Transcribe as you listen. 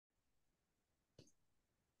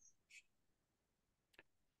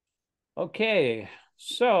Okay,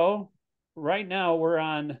 so right now we're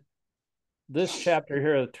on this chapter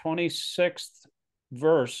here, the 26th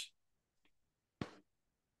verse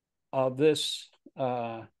of this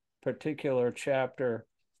particular chapter.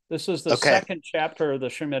 This is the Okay. second chapter of the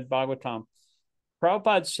Śrīmad-Bhāgavatam.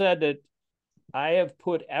 Prabhupada said that I have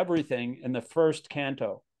put everything in the first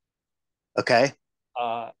canto. Okay.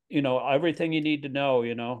 Everything you need to know,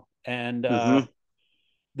 and Mm-hmm.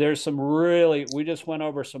 there's some really, we just went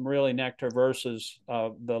over some really nectar verses,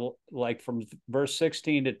 from verse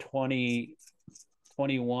 16 to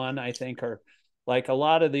 21, I think, are like a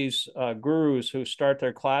lot of these gurus who start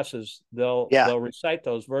their classes, they'll Yeah. they'll recite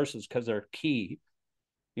those verses because they're key.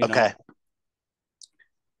 You Okay. know,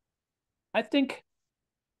 I think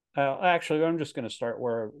actually I'm just going to start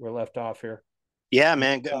where we're left off here. Yeah, But,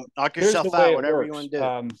 man. Knock here's the yourself way out, it whatever you works.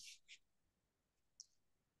 want to do.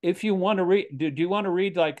 If you want to read, do you want to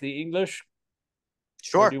read like the English, or do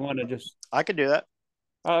Sure. you want to just? I could do that.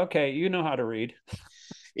 Oh, okay, you know how to read.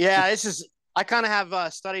 Yeah, I kind of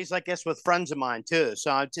have studies like this with friends of mine too.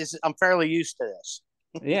 So I'm fairly used to this.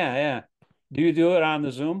 Yeah, yeah. Do you do it on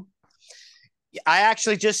the Zoom? I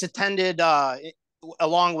actually just attended,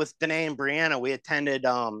 along with Danae and Brianna, we attended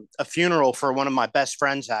a funeral for one of my best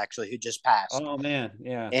friends actually who just passed. Oh man,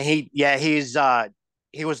 yeah. And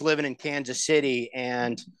he was living in Kansas City,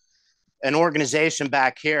 and an organization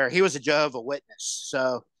back here. He was a Jehovah Witness.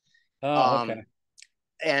 So Oh, um, okay.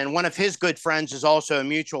 and one of his good friends is also a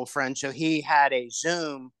mutual friend. So he had a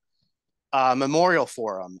Zoom memorial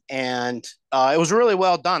for him, and it was really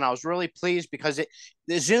well done. I was really pleased because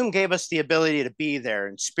the Zoom gave us the ability to be there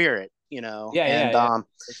in spirit, Yeah, yeah, and yeah, for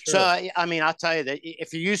so sure. I mean, I'll tell you that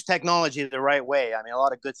if you use technology the right way, I mean, a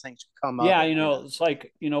lot of good things can come of Yeah, it. it's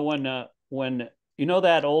like, when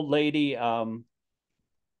that old lady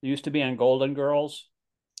used to be on Golden Girls,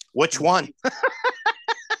 Which one?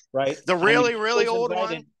 right? The I mean, really really old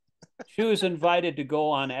one? she was invited to go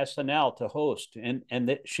on SNL to host, and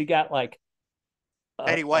she got like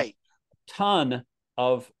Betty a White. ton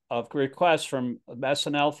of requests from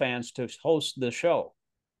SNL fans to host the show.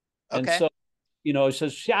 And Okay. so, it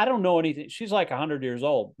says, I don't know anything. She's like 100 years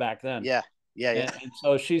old back then. Yeah. Yeah. Yeah. And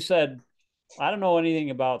so she said, I don't know anything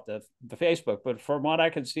about the Facebook, but from what I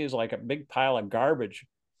can see is like a big pile of garbage,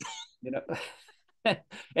 you know.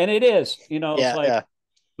 And it is, it's Yeah. like, Yeah.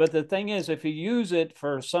 but the thing is, if you use it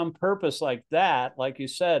for some purpose like that, like you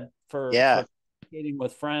said, Yeah. for communicating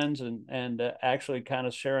with friends and actually kind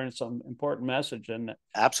of sharing some important message, and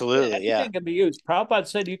Absolutely. Yeah. anything can be used. Prabhupada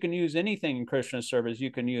said you can use anything in Krishna service.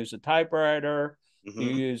 You can use a typewriter, you Hmm.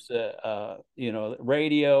 use the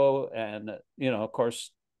radio, and of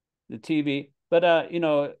course the TV. But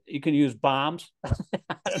you can use bombs. I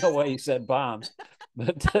don't know why he said bombs,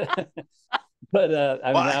 but I mean Well,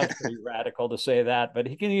 that was pretty radical to say that. But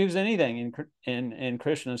he can use anything in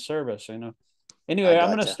Krishna's service. I Anyway, I'm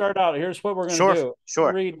going to gotcha. start out. Here's what we're going to Sure. do. Sure.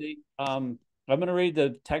 I'm going to read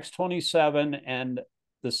the text 27 and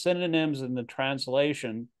the synonyms in the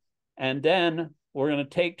translation, and then we're going to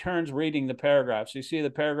take turns reading the paragraphs. You see the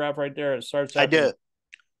paragraph right there? It starts I after. do.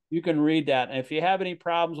 You can read that, and if you have any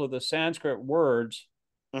problems with the Sanskrit words,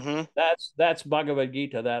 Hmm. that's Bhagavad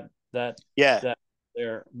Gita. Yeah. That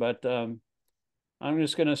there. But I'm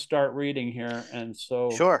just going to start reading here, and so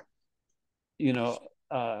Sure. you know,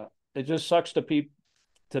 it just sucks to be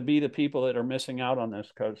the people that are missing out on this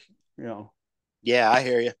because you know Yeah, I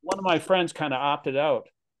hear you. one of my friends kind of opted out,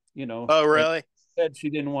 Oh, and really? said she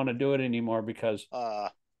didn't want to do it anymore because Uh,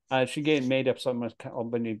 she made up some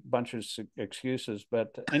bunch of excuses.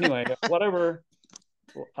 But anyway, whatever.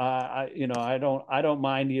 I don't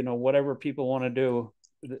mind. Whatever people want to do.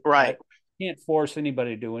 I right. can't force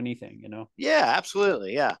anybody to do anything. Yeah,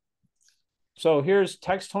 absolutely. Yeah. So here's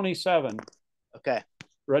text 27. Okay.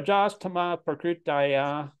 Rajastama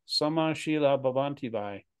prakritaya samashila bhavanti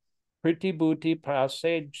vai. Priti bhuti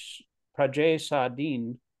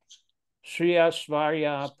prajesadin.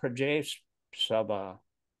 Shriyasvarya prajesabha.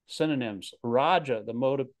 Synonyms: Raja, the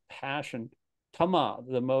mode of passion; Tama,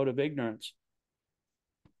 the mode of ignorance;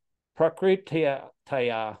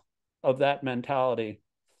 Prakritaya, of that mentality;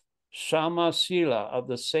 Shama Sila, of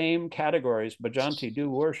the same categories; Bhajanti, do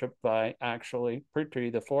worship by, actually;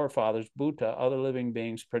 Prithvi, the forefathers; Bhuta, other living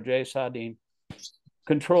beings; Prajesadin,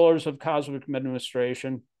 controllers of cosmic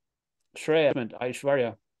administration; Shreya,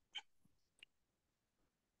 Aishvarya,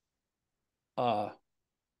 uh,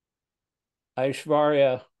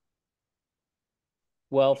 Aishvarya,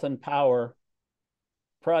 wealth and power;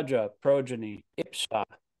 Praja, progeny; Ipsa,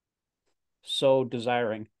 so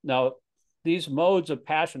desiring. Now, these modes of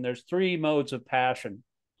passion, there's three modes of passion.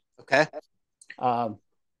 Okay. Um,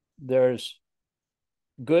 there's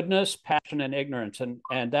goodness, passion, and ignorance,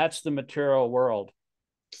 and that's the material world.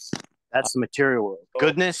 That's the material world.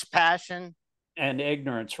 Goodness, passion, and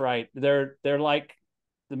ignorance, right? They're like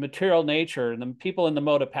the material nature, and the people in the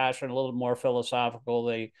mode of passion are a little more philosophical.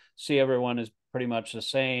 They see everyone as pretty much the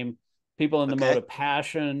same. People in the mode of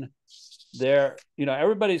passion,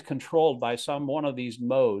 everybody's controlled by some one of these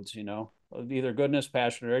modes, either goodness,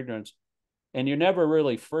 passion, or ignorance, and you're never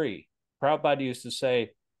really free. Prabhupada used to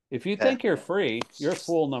say, if you think you're free, you're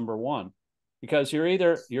fool number one, because you're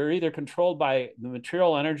either controlled by the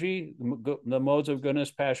material energy, the modes of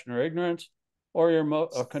goodness, passion, or ignorance, or you're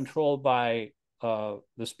controlled by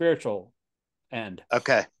the spiritual end.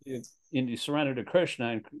 Okay. You surrender to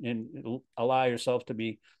Krishna and allow yourself to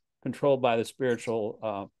be controlled by the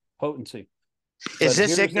spiritual potency. Is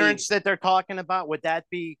this ignorance that they're talking about? Would that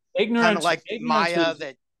be ignorance, kind of like Maya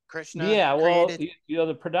that Krishna created? Well,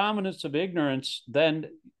 the predominance of ignorance, then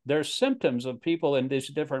there's symptoms of people in these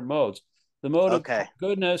different modes. The mode of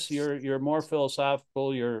goodness, you're more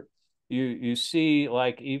philosophical, you see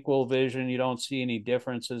like equal vision, you don't see any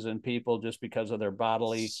differences in people just because of their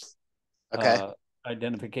bodily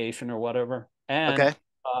identification or whatever. And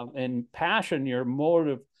in passion, you're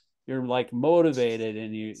like motivated,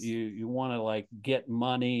 and you want to like get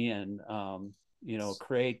money and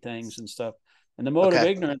create things and stuff. And the mode of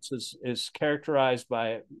ignorance is characterized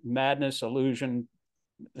by madness, illusion,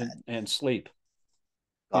 and sleep.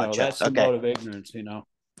 Gotcha. That's the mode of ignorance.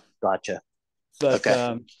 Gotcha.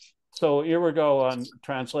 But so here we go on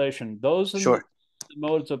translation. Those in the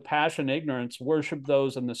modes of passion, ignorance, worship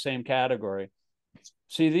those in the same category.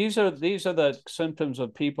 See, these are the symptoms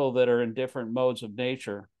of people that are in different modes of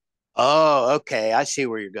nature. Oh, okay. I see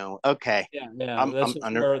where you're going. Okay. Yeah.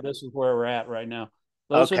 This is where we're at right now.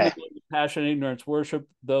 Those in the mode of passion, ignorance, worship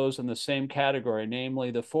those in the same category,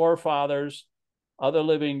 namely the forefathers, other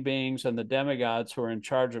living beings, and the demigods who are in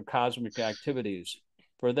charge of cosmic activities.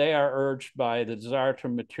 For they are urged by the desire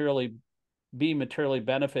to be materially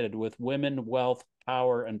benefited with women, wealth,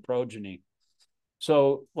 power, and progeny.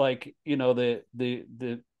 So, like, the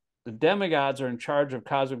demigods are in charge of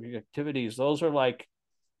cosmic activities. Those are like,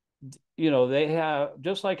 they have,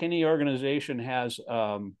 just like any organization has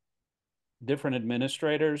different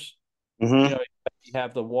administrators. Mm-hmm. You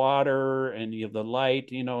have the water and you have the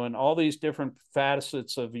light, and all these different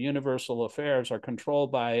facets of universal affairs are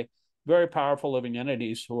controlled by very powerful living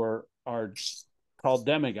entities who are called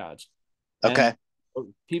demigods. Okay.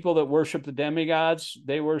 And people that worship the demigods,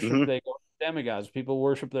 they go to demigods. People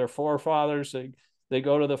worship their forefathers, they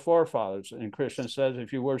go to the forefathers. And Krishna says,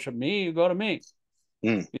 if you worship me, you go to me.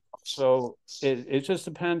 So it just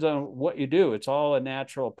depends on what you do. It's all a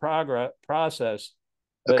natural process.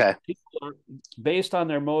 But people are, based on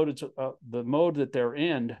their modes, the mode that they're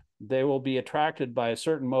in, they will be attracted by a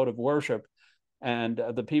certain mode of worship. And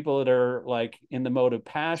the people that are like in the mode of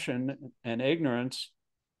passion and ignorance,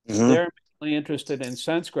 they're mainly interested in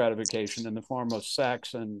sense gratification in the form of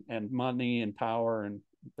sex and money and power and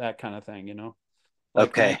that kind of thing,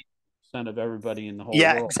 Like 90% of everybody in the whole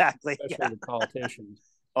world. Exactly. Especially the politicians.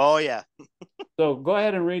 Oh, yeah. So go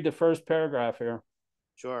ahead and read the first paragraph here.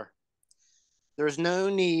 Sure. There is no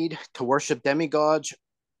need to worship demigods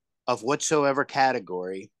of whatsoever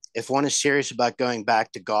category if one is serious about going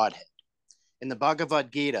back to Godhead. In the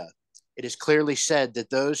Bhagavad Gita, it is clearly said that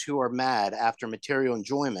those who are mad after material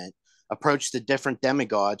enjoyment approach the different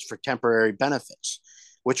demigods for temporary benefits,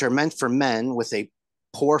 which are meant for men with a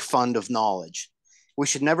poor fund of knowledge. We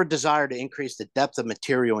should never desire to increase the depth of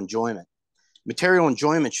material enjoyment. Material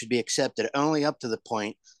enjoyment should be accepted only up to the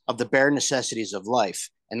point of the bare necessities of life,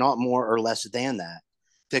 and not more or less than that.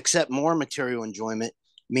 To accept more material enjoyment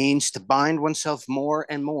means to bind oneself more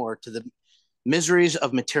and more to the miseries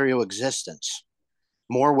of material existence.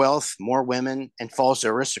 More wealth, more women, and false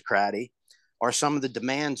aristocracy are some of the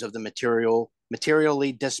demands of the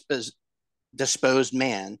materially disposed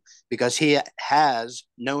man, because he has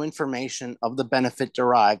no information of the benefit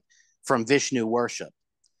derived from Vishnu worship.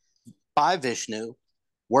 By Vishnu,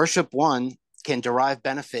 worship one can derive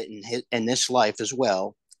benefit in this life as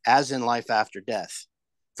well as in life after death.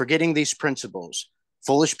 Forgetting these principles,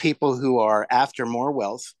 foolish people who are after more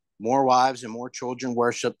wealth, more wives, and more children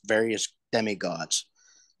worship various demigods.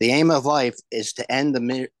 The aim of life is to end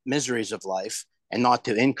the miseries of life and not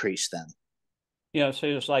to increase them. So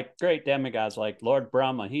it's like great demigods like Lord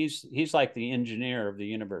Brahma. He's like the engineer of the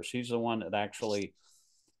universe. He's the one that actually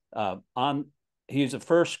he's the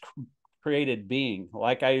first created being.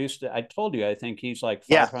 Like I told you, I think he's like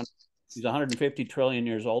 500, he's 150 trillion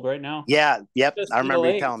years old right now. Yeah, yep. I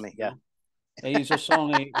remember you telling me. Yeah. And he's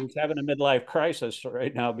having a midlife crisis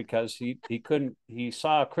right now because he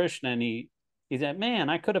saw Krishna and he said, man,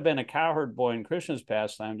 I could have been a cowherd boy in Krishna's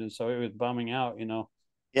pastimes. And so he was bumming out, you know.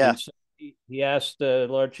 Yeah. And so he asked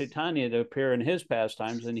Lord Chaitanya to appear in his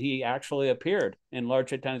pastimes, and he actually appeared in Lord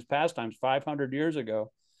Chaitanya's pastimes 500 years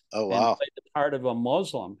ago. Oh, And wow. played the part of a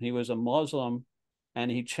Muslim. He was a Muslim, and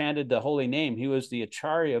he chanted the holy name. He was the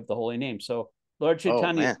Acharya of the holy name. So Lord Oh,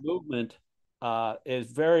 Chaitanya's man. movement is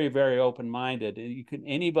very, very open-minded.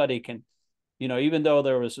 Anybody can, you know, even though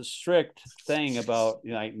there was a strict thing about,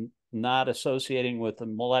 you know, like not associating with the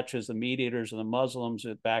Malechas, the mediators, and the Muslims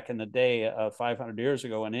back in the day, 500 years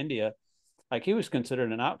ago in India, like he was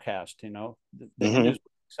considered an outcast. You know, the Hindus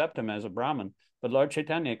accept him as a Brahmin, but Lord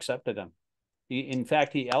Chaitanya accepted him. In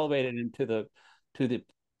fact, he elevated him to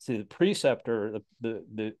the preceptor,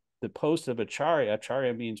 the post of Acharya.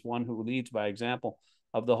 Acharya means one who leads by example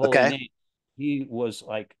of the holy name. He was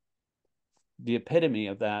like the epitome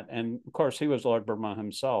of that. And of course, he was Lord Brahma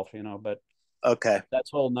himself, you know, but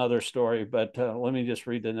that's a whole nother story. But let me just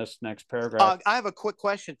read the next paragraph. I have a quick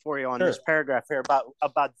question for you on this paragraph here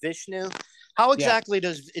about Vishnu. How exactly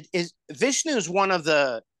is Vishnu is one of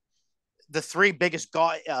the three biggest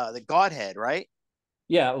the Godhead, right?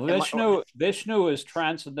 Yeah, Vishnu is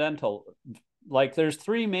transcendental. Like there's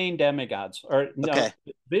three main demigods. Or no,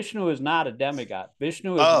 Vishnu is not a demigod.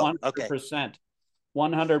 Vishnu is 100%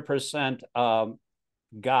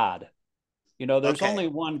 God. You know, there's only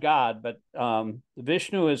one God, but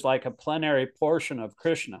Vishnu is like a plenary portion of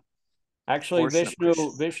Krishna. Actually,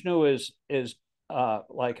 Vishnu is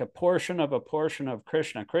like a portion of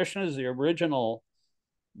Krishna. Krishna is the original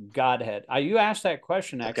Godhead. You asked that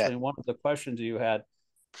question actually in one of the questions you had.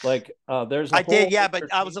 Like there's I did, yeah,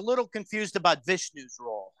 but I was a little confused about Vishnu's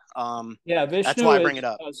role. Yeah, Vishnu. That's why I bring it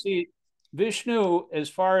up. See, Vishnu, as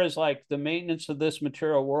far as like the maintenance of this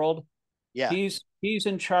material world, he's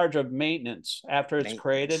in charge of maintenance after it's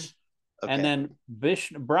created, and then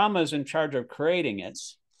Brahma is in charge of creating it,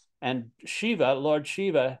 and Shiva, Lord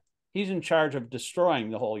Shiva, he's in charge of destroying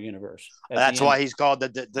the whole universe. That's why he's called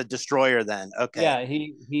the destroyer. Then, yeah,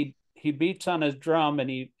 he beats on his drum and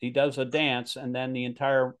he does a dance, and then the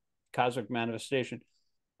entire cosmic manifestation.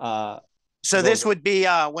 So this would be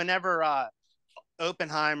whenever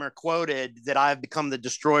Oppenheimer quoted that I've become the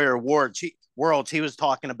destroyer of worlds, he was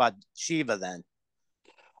talking about Shiva then.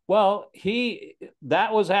 Well,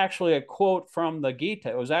 that was actually a quote from the Gita.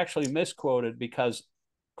 It was actually misquoted because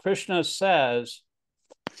Krishna says,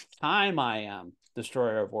 "Time I am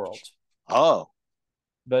destroyer of worlds." Oh.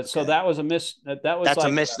 But so that was a misquote. Like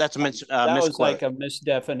a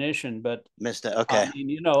misdefinition, but okay. I mean,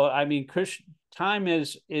 you know, I mean, time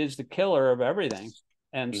is the killer of everything,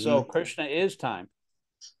 and so Krishna is time.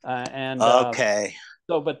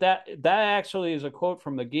 So, but that actually is a quote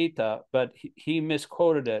from the Gita, but he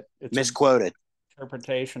misquoted it. It's misquoted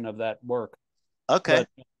interpretation of that work. Okay,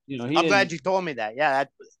 but, you know, I'm glad you told me that. Yeah,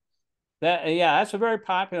 that's a very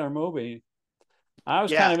popular movie. I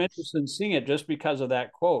was kind of interested in seeing it just because of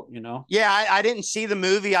that quote, you know? Yeah, I didn't see the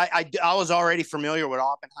movie. I was already familiar with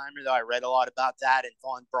Oppenheimer, though. I read a lot about that and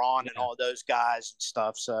Von Braun and all those guys and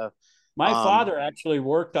stuff. So my father actually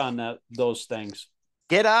worked on those things.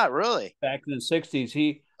 Get out, really? Back in the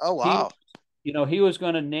 60s. Oh, wow. He was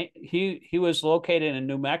going to he was located in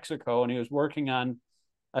New Mexico, and he was working on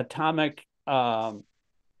atomic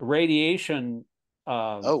radiation.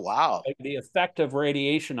 Oh, wow. Like the effect of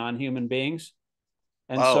radiation on human beings.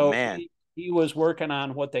 And he was working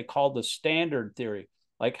on what they call the standard theory,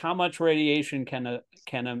 like how much radiation can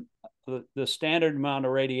the standard amount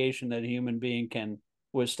of radiation that a human being can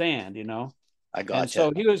withstand, you know. I got and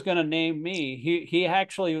so he was going to name me. He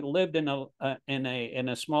actually lived in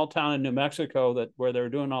a small town in New Mexico where they were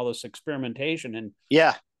doing all this experimentation in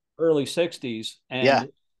early 60s. And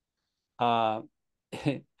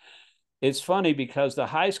it's funny because the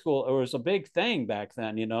high school, it was a big thing back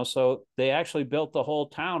then, you know, so they actually built the whole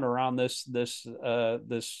town around this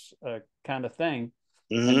kind of thing.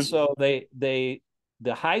 And so the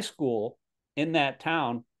high school in that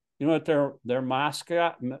town, you know what their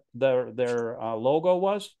mascot, their logo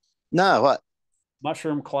was? No, what?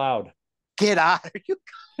 Mushroom cloud. Get out of you.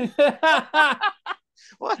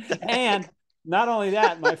 What the and heck? Not only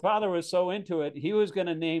that, my father was so into it, he was going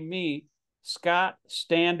to name me Scott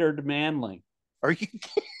Standard Manley. Are you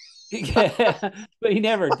yeah, but he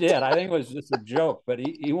never did. I think it was just a joke, but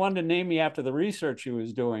he wanted to name me after the research he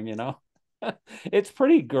was doing, you know. It's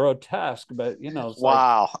pretty grotesque, but you know, it's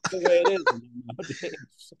wow, like the way it is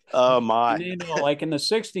nowadays. Oh my. And, you know, like in the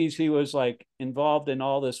 60s, he was like involved in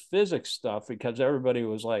all this physics stuff because everybody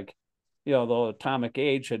was like, you know, the atomic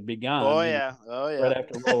age had begun. Oh yeah. Right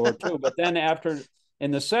after World War II. But then after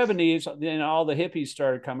In the 70s, all the hippies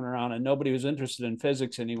started coming around and nobody was interested in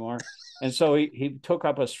physics anymore. And so he took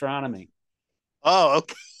up astronomy. Oh,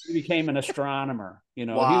 okay. He became an astronomer. He was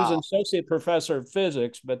an Wow. associate professor of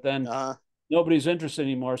physics, but then nobody's interested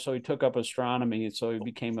anymore. So he took up astronomy. And so he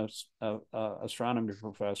became a astronomy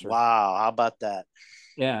professor. Wow. How about that?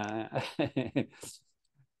 Yeah.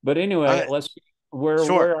 But anyway, let's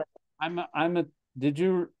Sure. did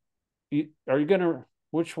you are you gonna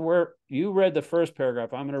where you read the first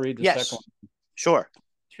paragraph? I'm gonna read the second one. Sure.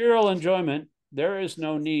 Material enjoyment, there is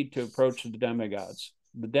no need to approach the demigods.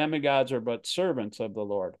 The demigods are but servants of the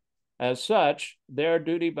Lord. As such, they are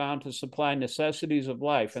duty bound to supply necessities of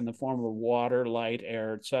life in the form of water, light,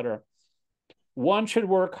 air, etc. One should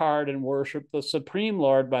work hard and worship the Supreme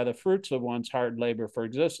Lord by the fruits of one's hard labor for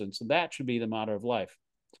existence. That should be the motto of life.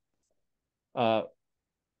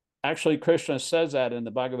 Actually, Krishna says that in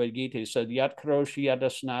the Bhagavad Gita. He said, Yat karoshi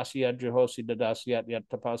yadasnasi yat juhosi dadas yat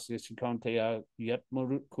tapasya sikonteya yat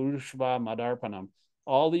kurushva madarpanam.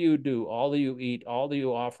 All that you do, all that you eat, all that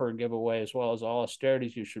you offer and give away, as well as all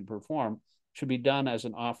austerities you should perform, should be done as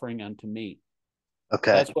an offering unto me.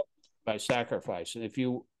 Okay. That's what by sacrifice. And if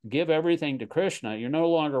you give everything to Krishna, you're no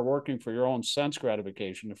longer working for your own sense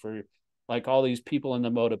gratification, for like all these people in the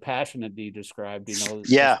mode of passion that he described,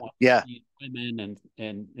 Yeah. women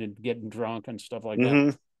and getting drunk and stuff like Mm-hmm.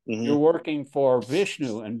 that. Mm-hmm. You're working for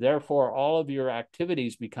Vishnu, and therefore all of your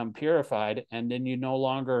activities become purified, and then you no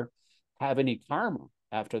longer have any karma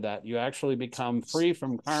after that. You actually become free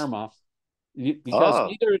from karma,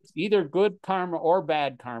 because either good karma or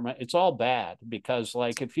bad karma, it's all bad. Because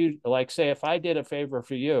if I did a favor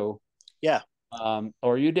for you,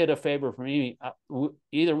 or you did a favor for me,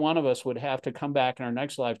 either one of us would have to come back in our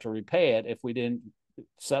next life to repay it if we didn't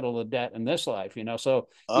settle the debt in this life. So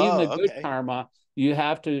even the good karma, you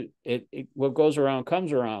have to, what goes around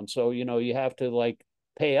comes around. So you have to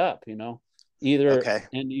pay up. Either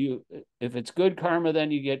and if it's good karma,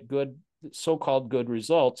 then you get good, so-called good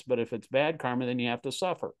results, but if it's bad karma, then you have to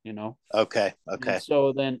suffer. Okay. And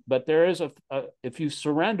so then, but there is if you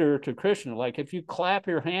surrender to Krishna, like if you clap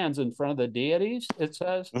your hands in front of the deities, it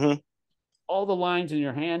says all the lines in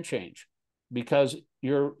your hand change, because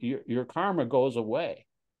your karma goes away.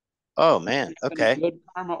 Oh man. Okay. Good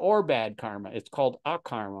karma or bad karma, it's called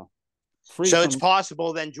akarma. It's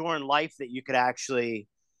possible then during life that you could actually,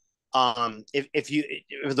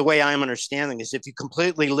 if the way I'm understanding is, if you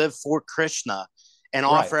completely live for Krishna and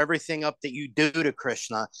offer everything up that you do to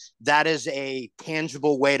Krishna, that is a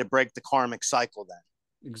tangible way to break the karmic cycle then.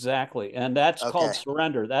 Exactly. And that's called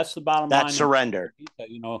surrender. That's the bottom line. That's surrender.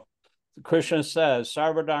 Krishna says,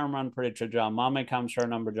 Sarvadharman Parityajam, Mamekam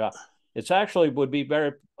Sharanam Vraja. It's actually would be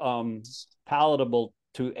very palatable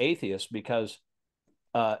to atheists, because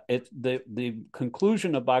the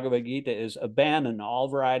conclusion of Bhagavad Gita is abandon all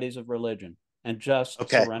varieties of religion and just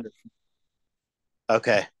surrender.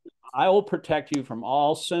 Okay. I will protect you from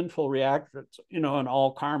all sinful reactions, and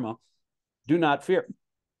all karma. Do not fear.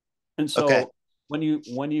 And so when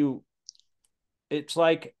you, it's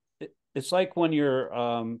like when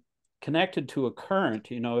you're connected to a current,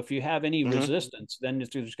 if you have any resistance, then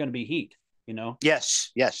there's going to be heat.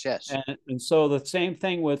 Yes. And so the same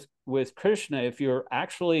thing with Krishna. If you're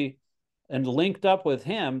actually and linked up with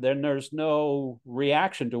him, then there's no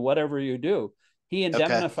reaction to whatever you do. He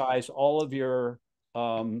indemnifies all of your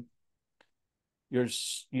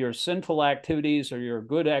sinful activities or your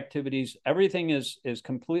good activities. Everything is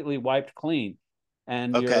completely wiped clean,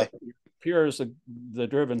 and you're pure as the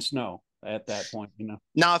driven snow at that point.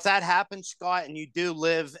 Now, if that happens, Scott, and you do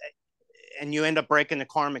live and you end up breaking the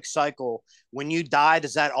karmic cycle, when you die,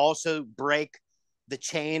 does that also break the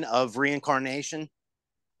chain of reincarnation?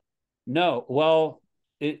 No. Well,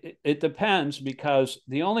 it depends, because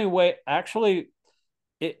the only way, actually,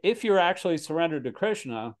 if you're actually surrendered to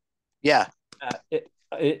Krishna,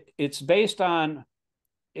 it's based on,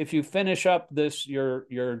 if you finish up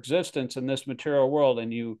your existence in this material world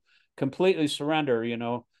and you completely surrender,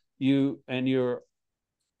 you're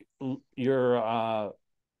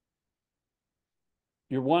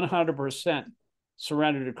 100%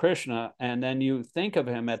 surrendered to Krishna, and then you think of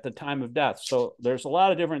him at the time of death. So there's a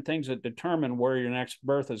lot of different things that determine where your next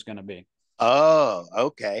birth is going to be. Oh,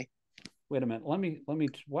 okay. Wait a minute. Let me,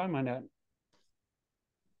 why am I not?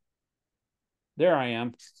 There I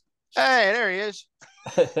am. Hey, there he is.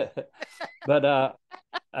 But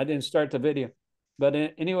I didn't start the video. But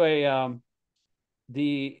anyway,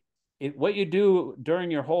 what you do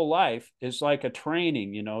during your whole life is like a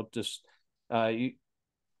training, just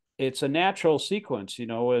it's a natural sequence,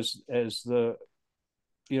 as the,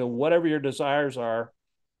 whatever your desires are.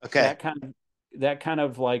 Okay. that kind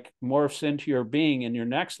of like morphs into your being in your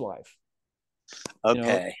next life. Okay. You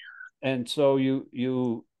know? And so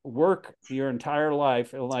you work your entire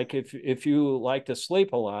life. Like if you like to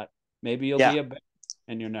sleep a lot, maybe you'll be a bear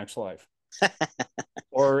in your next life.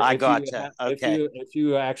 Or I if you gotcha. Okay. if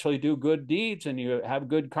you actually do good deeds and you have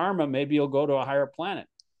good karma, maybe you'll go to a higher planet.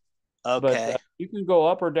 But Okay. you can go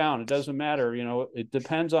up or down. It doesn't matter. You know, it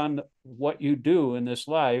depends on what you do in this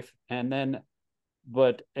life, and then,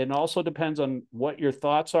 but it also depends on what your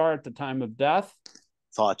thoughts are at the time of death.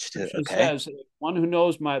 Thoughts too. Krishna Okay. says, "One who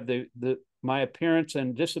knows my appearance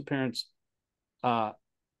and disappearance,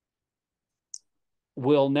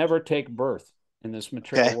 will never take birth in this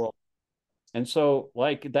material world." And so,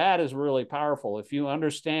 like, that is really powerful. If you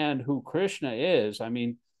understand who Krishna is, I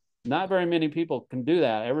mean, not very many people can do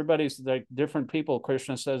that. Everybody's like different people.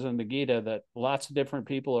 Krishna says in the Gita that lots of different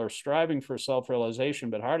people are striving for self-realization,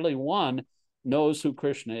 but hardly one knows who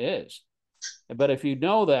Krishna is. But if you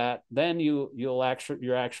know that, then you're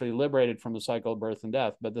actually liberated from the cycle of birth and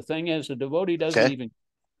death. But the thing is, a devotee doesn't even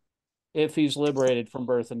if he's liberated from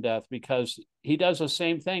birth and death, because he does the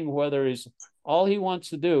same thing, whether he's all he wants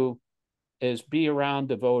to do is be around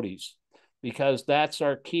devotees, because that's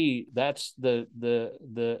our key. That's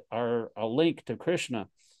our a link to Krishna.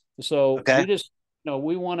 So we just,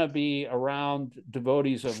 we want to be around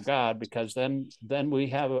devotees of God, because then we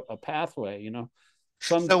have a pathway,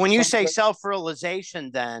 So when you say self-realization,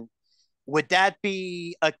 then would that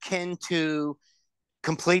be akin to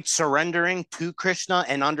complete surrendering to Krishna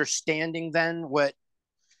and understanding then what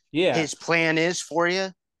his plan is for you?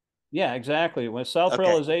 Yeah, exactly. With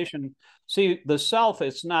self-realization, see, the self,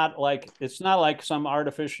 it's not like some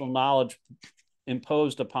artificial knowledge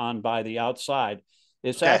imposed upon by the outside.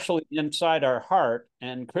 It's actually inside our heart,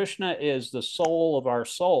 and Krishna is the soul of our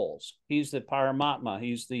souls. He's the Paramatma.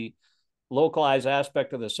 He's the localized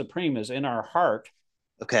aspect of the Supreme, is in our heart.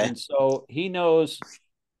 And so he knows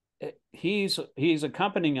he's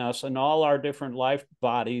accompanying us in all our different life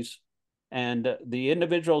bodies, and the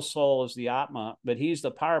individual soul is the Atma, but he's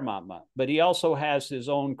the Paramatma. But he also has his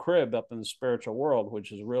own crib up in the spiritual world,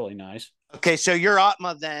 which is really nice. Okay, so your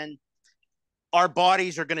Atma, then, our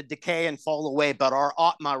bodies are going to decay and fall away, but our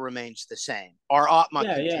Atma remains the same. Our Atma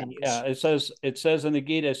continues. Yeah. It says in the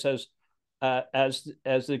Gita, it says, as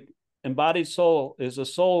the embodied soul, as the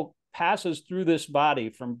soul passes through this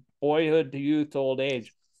body from boyhood to youth to old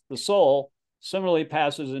age, the soul similarly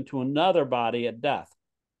passes into another body at death.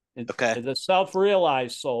 The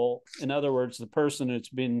self-realized soul, in other words, the person that's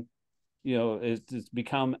been, it's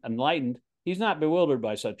become enlightened, he's not bewildered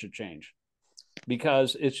by such a change,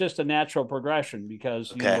 because it's just a natural progression.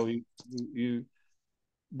 Because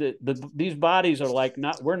these bodies are like,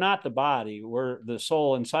 we're not the body, we're the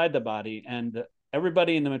soul inside the body. And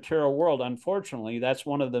everybody in the material world, unfortunately, that's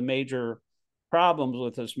one of the major problems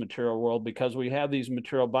with this material world, because we have these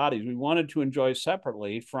material bodies we wanted to enjoy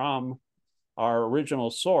separately from our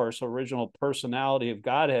original source, original personality of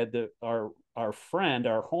Godhead, our friend,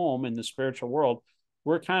 our home in the spiritual world.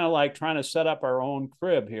 We're kind of like trying to set up our own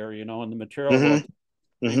crib here, in the material world,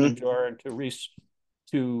 to enjoy and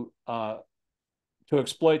to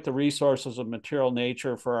exploit the resources of material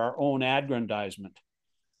nature for our own aggrandizement.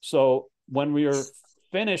 So when we are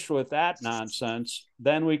finished with that nonsense,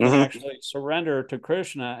 then we can actually surrender to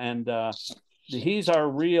Krishna, and he's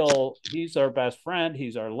our best friend,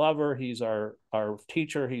 he's our lover, he's our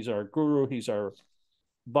teacher, he's our guru, he's our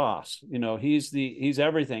boss. He's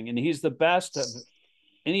everything, and he's the best of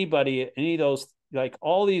anybody, any of those, like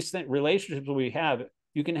all these relationships we have,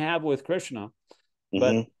 you can have with Krishna,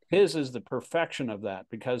 but his is the perfection of that,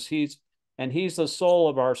 because he's the soul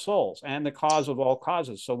of our souls and the cause of all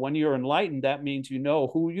causes. So when you're enlightened, that means you know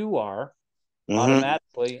who you are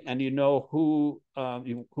automatically, and you know who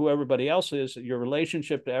everybody else is, your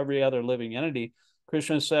relationship to every other living entity.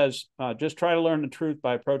 Krishna says, just try to learn the truth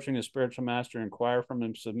by approaching a spiritual master, inquire from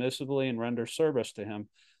him submissively, and render service to him.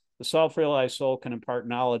 The self-realized soul can impart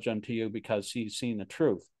knowledge unto you, because he's seen the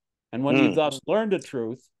truth. And when you've thus learned the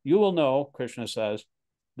truth, you will know, Krishna says,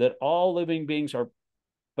 that all living beings are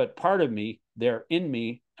but part of me, they're in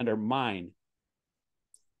me and are mine.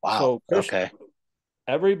 Wow. So Krishna,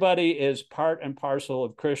 everybody is part and parcel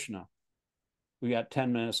of Krishna. We got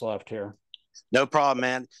 10 minutes left here. No problem,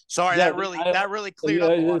 man. Sorry, that really cleared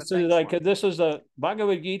up a lot of things. This is the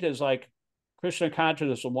Bhagavad Gita is like Krishna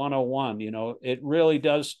consciousness 101. It really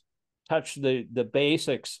does touch the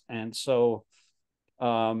basics. And so,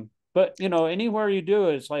 but anywhere you do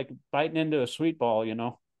it, it's like biting into a sweet ball.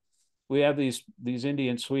 We have these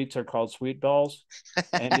Indian sweets are called sweet balls,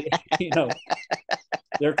 and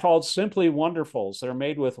They're called Simply Wonderfuls. They're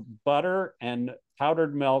made with butter and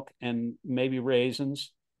powdered milk and maybe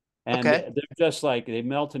raisins. And Okay. they're just like, they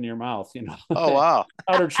melt in your mouth, you Oh, know. wow.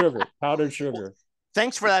 Powdered sugar, powdered sugar.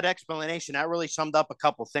 Thanks for that explanation. That really summed up a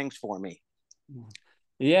couple things for me.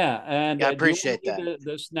 Yeah. And Yeah, I do you want appreciate to that. read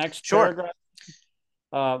this next Sure.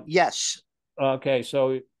 paragraph? Yes. Okay.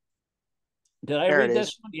 So did I There it read this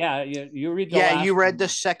is. one? Yeah. You read the Yeah, last you read one. the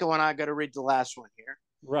second one. I got to read the last one here.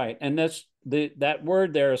 Right. And that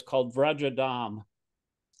word there is called Vrajadam.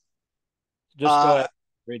 Just go Uh, ahead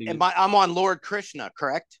reading it. I'm on Lord Krishna,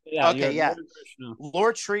 correct? Yeah, Okay, you're yeah. Lord Krishna.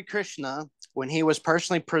 Lord Sri Krishna, when he was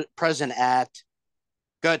personally present at,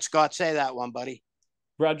 good, Scott, say that one, buddy.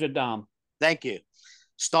 Vrajadam. Thank you.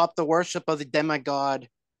 Stopped the worship of the demigod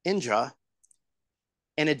Indra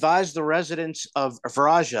and advised the residents of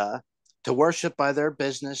Vraja to worship by their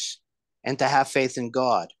business and to have faith in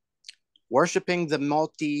God. Worshipping the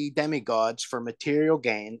multi demigods for material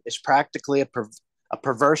gain is practically a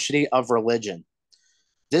perversity of religion.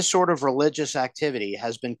 This sort of religious activity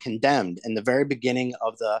has been condemned in the very beginning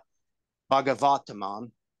of the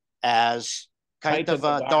Bhagavatam as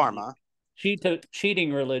Kaitava Dharma.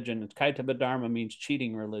 Cheating religion. Kaitava Dharma means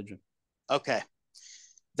cheating religion. Okay.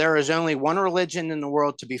 There is only one religion in the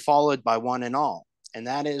world to be followed by one and all, and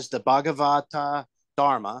that is the Bhagavata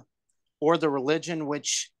Dharma, or the religion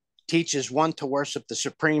which teaches one to worship the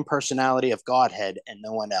supreme personality of Godhead and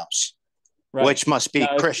no one else, right, which must be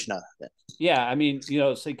Krishna. Yeah, I mean,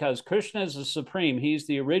 it's because Krishna is the supreme. He's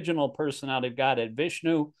the original personality of Godhead.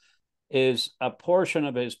 Vishnu is a portion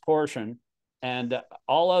of his portion, and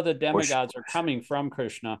all other demigods are coming from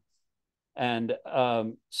Krishna. And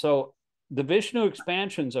so the Vishnu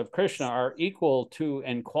expansions of Krishna are equal to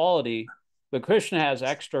in quality, but Krishna has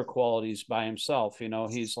extra qualities by himself.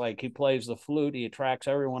 He's like, he plays the flute. He attracts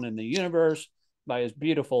everyone in the universe by his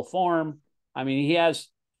beautiful form. I mean, he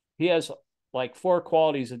has like 4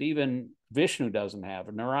 qualities that even Vishnu doesn't have,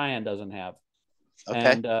 or Narayan doesn't have. Okay.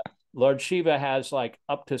 And Lord Shiva has like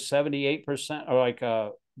up to 78%, or like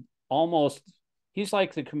almost, he's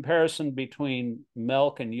like the comparison between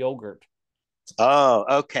milk and yogurt. Oh,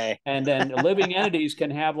 okay. And then living entities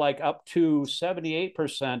can have like up to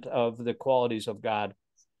 78% of the qualities of God.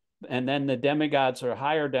 And then the demigods are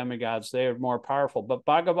higher demigods. They are more powerful. But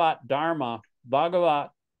Bhagavat Dharma,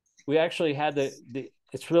 we actually had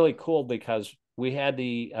it's really cool because we had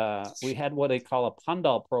what they call a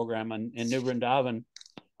Pandal program in New Vrindavan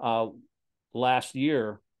last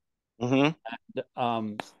year. Mm-hmm.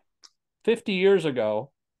 And, 50 years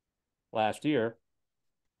ago, last year,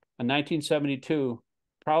 in 1972,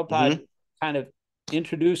 Prabhupada kind of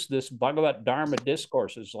introduced this Bhagavat Dharma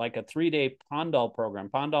discourses, like a 3-day Pandal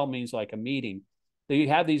program. Pandal means like a meeting. You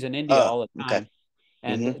have these in India all the time. Okay.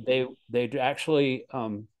 And they actually,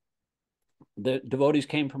 the devotees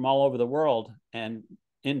came from all over the world and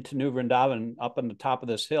into New Vrindavan up on the top of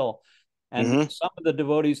this hill. And some of the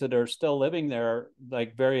devotees that are still living there,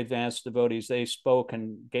 like very advanced devotees, they spoke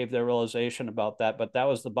and gave their realization about that. But that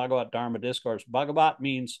was the Bhagavat Dharma discourse. Bhagavat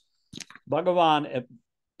means, Bhagavan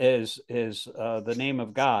is the name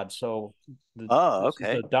of God. So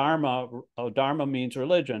the Dharma means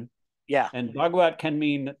religion. Yeah. And Bhagavat can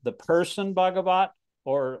mean the person Bhagavat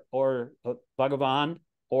or Bhagavan,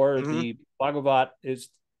 or the Bhagavat is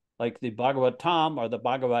like the Bhagavatam or the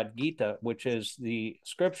Bhagavad Gita, which is the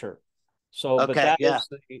scripture. So, but that is,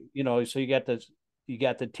 so you got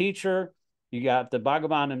the teacher, you got the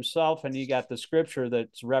Bhagavan himself, and you got the scripture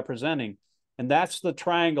that's representing. And that's the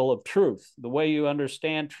triangle of truth. The way you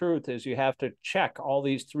understand truth is you have to check all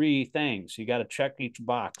these 3 things. You got to check each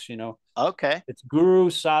box, Okay. It's Guru,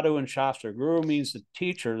 Sadhu, and Shastra. Guru means the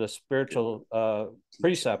teacher, the spiritual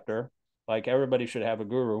preceptor. Like everybody should have a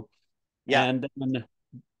guru. Yeah. And then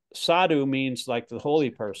Sadhu means like the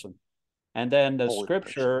holy person. And then the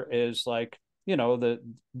scripture is like,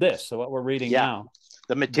 so what we're reading now.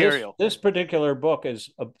 The material. This particular book is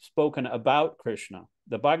spoken about Krishna.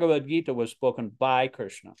 The Bhagavad Gita was spoken by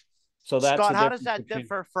Krishna. So that's Scott, how does that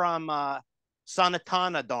differ from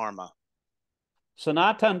Sanatana Dharma?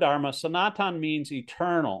 Sanatan Dharma. Sanatan means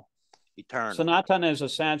eternal. Eternal. Sanatan is a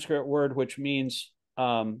Sanskrit word which means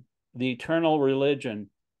the eternal religion.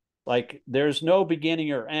 Like there's no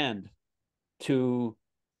beginning or end to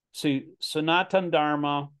see. Sanatan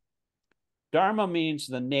Dharma means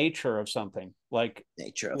the nature of something. Like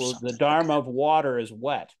the Dharma of water is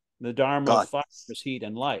wet. The Dharma of fire is heat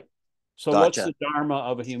and light. So what's the Dharma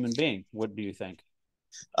of a human being? What do you think?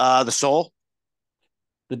 The soul.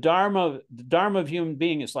 The Dharma of human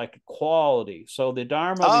being is like quality. So the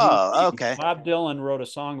Dharma of human being, Bob Dylan wrote a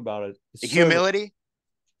song about it. Humility?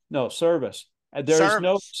 No, service.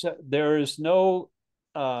 There is no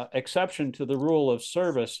exception to the rule of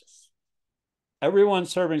service. Everyone's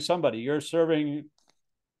serving somebody. You're serving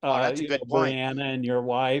that's a good point. Brianna and your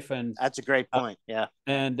wife, and that's a great point. Yeah.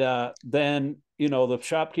 And then, the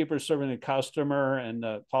shopkeeper's serving the customer, and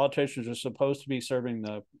the politicians are supposed to be serving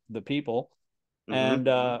the people. Mm-hmm.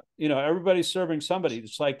 And, everybody's serving somebody.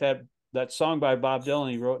 It's like that song by Bob Dylan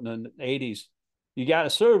he wrote in the 80s. You got to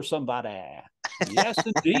serve somebody. Yes,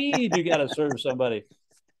 indeed, you got to serve somebody.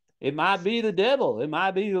 It might be the devil. It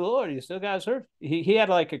might be the Lord. You still got to serve. He had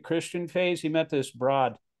like a Christian phase. He met this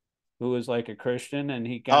broad who was like a Christian, and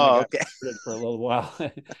he kind of got for a little while.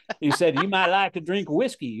 He said, you might like to drink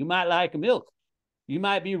whiskey. You might like milk. You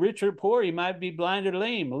might be rich or poor. You might be blind or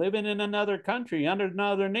lame, living in another country under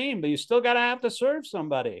another name, but you still got to have to serve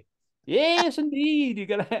somebody. Yes, indeed. You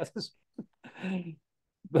got to have to.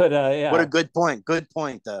 But yeah. What a good point. Good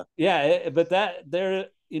point, though. Yeah. But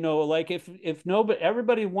like if nobody,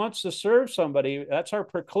 everybody wants to serve somebody, that's our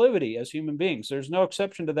proclivity as human beings. There's no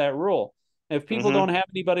exception to that rule. If people don't have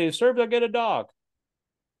anybody to serve, they'll get a dog.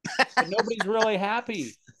 But nobody's really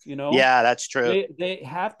happy, Yeah, that's true. They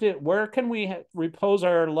have to. Where can we repose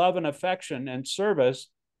our love and affection and service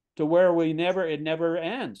to where it never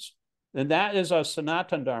ends? And that is a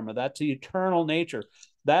Sanatana Dharma. That's the eternal nature.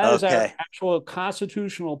 That is our actual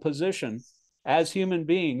constitutional position as human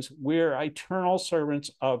beings. We're eternal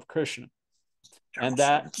servants of Krishna. And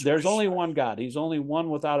that there's only one God. He's only one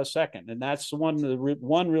without a second. And that's the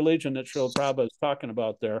one religion that Srila Prabhupada is talking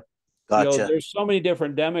about there. Gotcha. There's so many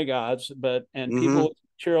different demigods, and people with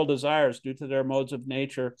material desires due to their modes of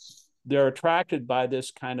nature, they're attracted by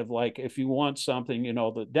this kind of like, if you want something,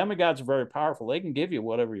 the demigods are very powerful. They can give you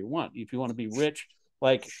whatever you want. If you want to be rich,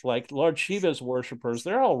 like Lord Shiva's worshipers,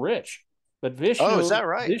 they're all rich. But Vishnu, is that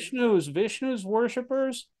right? Vishnu's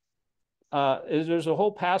worshipers, there's a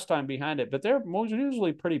whole pastime behind it, but they're most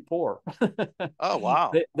usually pretty poor. Oh,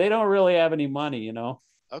 wow. They don't really have any money,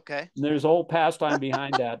 Okay. And there's a whole pastime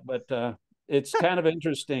behind that, but it's kind of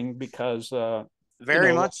interesting because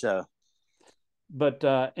very much so.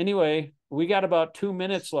 But anyway, we got about 2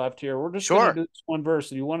 minutes left here. We're just going to do this one verse.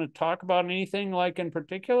 Do you want to talk about anything like in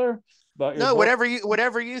particular about your book?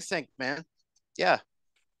 whatever you think, man. Yeah.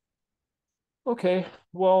 Okay.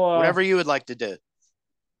 Well, whatever you would like to do.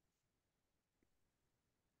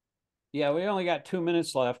 Yeah, we only got 2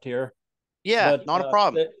 minutes left here. Yeah, but, not a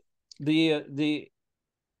problem. The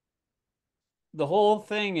whole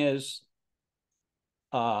thing is,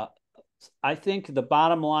 I think the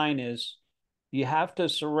bottom line is you have to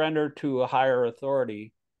surrender to a higher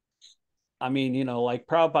authority. I mean, like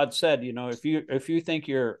Prabhupada said, if you think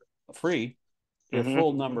you're free, you're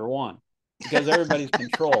fool number one, because everybody's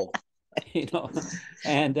controlled,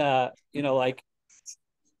 and like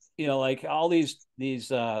all these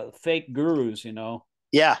fake gurus,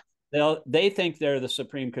 yeah, they think they're the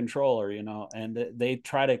supreme controller, and they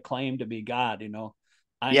try to claim to be God,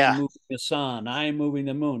 I am moving the sun, I am moving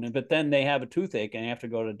the moon, but then they have a toothache and they have to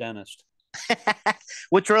go to the dentist.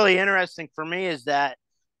 What's really interesting for me is that,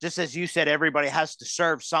 just as you said, everybody has to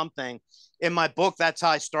serve something. In my book, that's how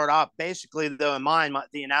I start off. Basically, though, in mine,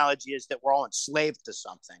 the analogy is that we're all enslaved to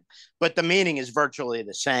something, but the meaning is virtually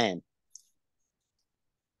the same.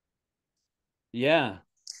 Yeah.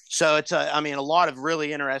 So it's a lot of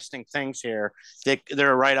really interesting things here that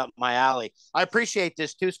they're right up my alley. I appreciate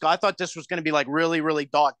this too, Scott. I thought this was going to be like really, really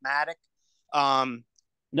dogmatic.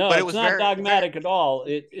 No, but it was not dogmatic at all.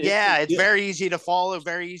 It's very easy to follow,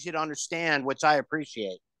 very easy to understand, which I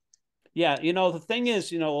appreciate. Yeah, the thing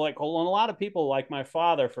is, like a lot of people, like my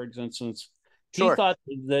father, for instance, he thought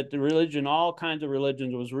that the religion, all kinds of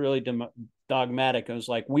religions, was really dogmatic. It was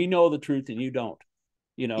like, we know the truth and you don't.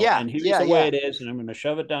 And here's the way it is, and I'm going to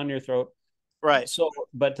shove it down your throat. Right. So,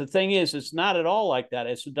 but the thing is, it's not at all like that.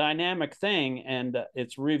 It's a dynamic thing, and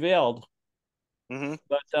it's revealed.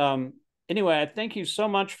 But anyway, I thank you so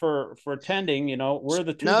much for attending. We're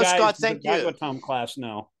the two guys Scott, in the Bhagavatam class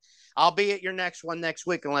now. I'll be at your next one next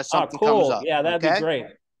week unless something comes up. Yeah, that'd be great.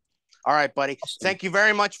 All right, buddy. Awesome. Thank you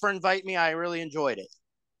very much for inviting me. I really enjoyed it.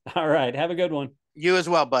 All right. Have a good one. You as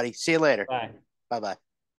well, buddy. See you later. Bye. Bye-bye.